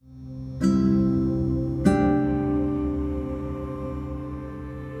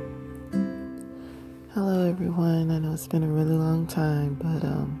been a really long time, but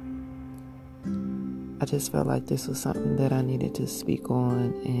I just felt like this was something that I needed to speak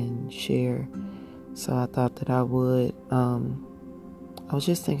on and share. So I thought that I would. I was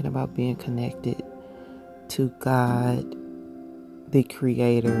just thinking about being connected to God, the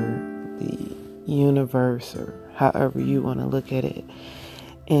Creator, the universe, or however you want to look at it.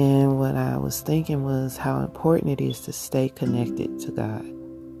 And what I was thinking was how important it is to stay connected to God.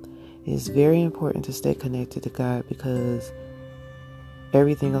 It's very important to stay connected to God because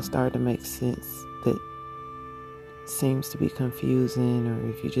everything will start to make sense that seems to be confusing, or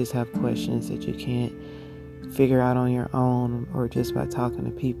if you just have questions that you can't figure out on your own or just by talking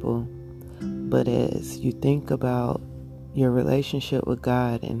to people. But as you think about your relationship with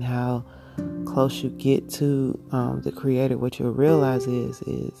God and how close you get to the Creator, what you'll realize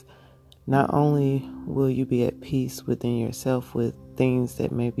is not only will you be at peace within yourself with things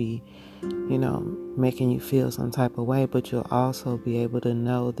that may be, making you feel some type of way, but you'll also be able to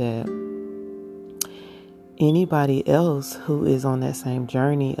know that anybody else who is on that same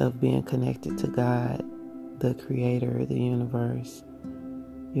journey of being connected to God, the Creator, the universe,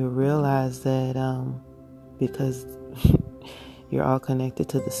 you'll realize that because you're all connected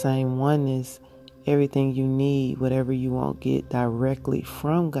to the same oneness, everything you need, whatever you won't get directly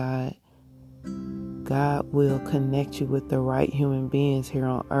from God, God will connect you with the right human beings here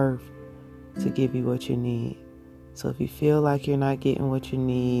on earth to give you what you need. So if you feel like you're not getting what you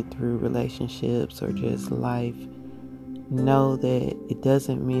need through relationships or just life, know that it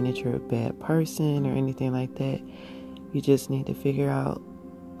doesn't mean that you're a bad person or anything like that. You just need to figure out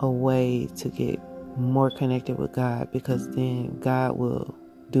a way to get more connected with God, because then God will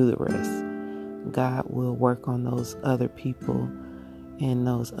do the rest. God will work on those other people and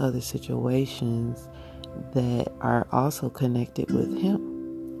those other situations that are also connected with Him.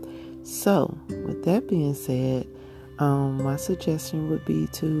 So, with that being said, my suggestion would be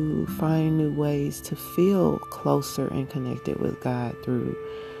to find new ways to feel closer and connected with God through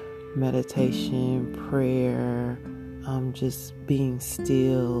meditation, prayer, just being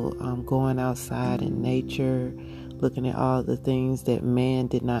still, going outside in nature, looking at all the things that man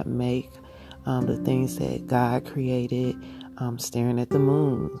did not make, the things that God created, staring at the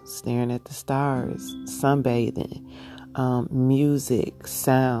moon, staring at the stars, sunbathing, music,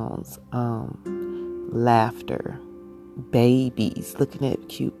 sounds, laughter, babies, looking at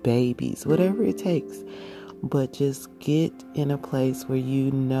cute babies, whatever it takes. But just get in a place where you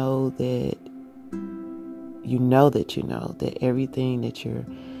know that everything that you're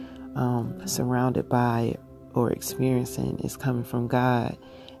surrounded by or experiencing is coming from God.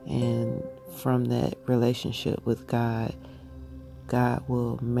 And from that relationship with God, God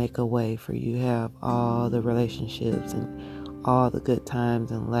will make a way for you to have all the relationships and all the good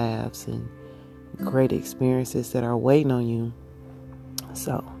times and laughs and great experiences that are waiting on you.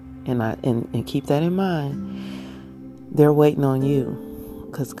 So, and keep that in mind. They're waiting on you,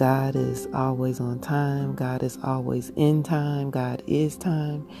 because God is always on time. God is always in time. God is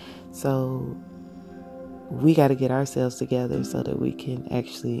time. So we got to get ourselves together so that we can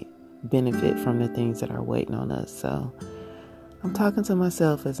actually benefit from the things that are waiting on us. So I'm talking to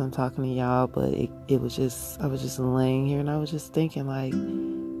myself as I'm talking to y'all, but I was just laying here and I was just thinking, like,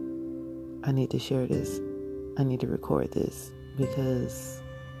 I need to share this. I need to record this because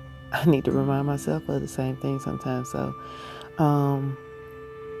I need to remind myself of the same thing sometimes. So,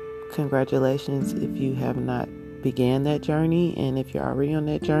 congratulations if you have not began that journey, and if you're already on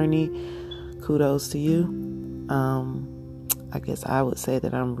that journey, kudos to you. I guess I would say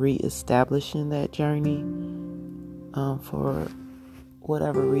that I'm reestablishing that journey. For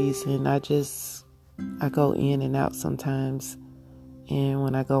whatever reason, I go in and out sometimes, and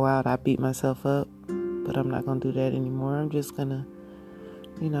when I go out, I beat myself up. But I'm not gonna do that anymore. I'm just gonna,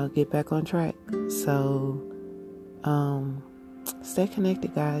 get back on track. So, stay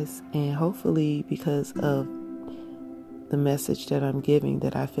connected, guys, and hopefully, because of the message that I'm giving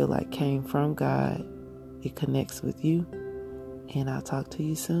that I feel like came from God, it connects with you. And I'll talk to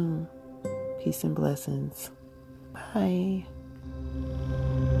you soon. Peace and blessings. Bye.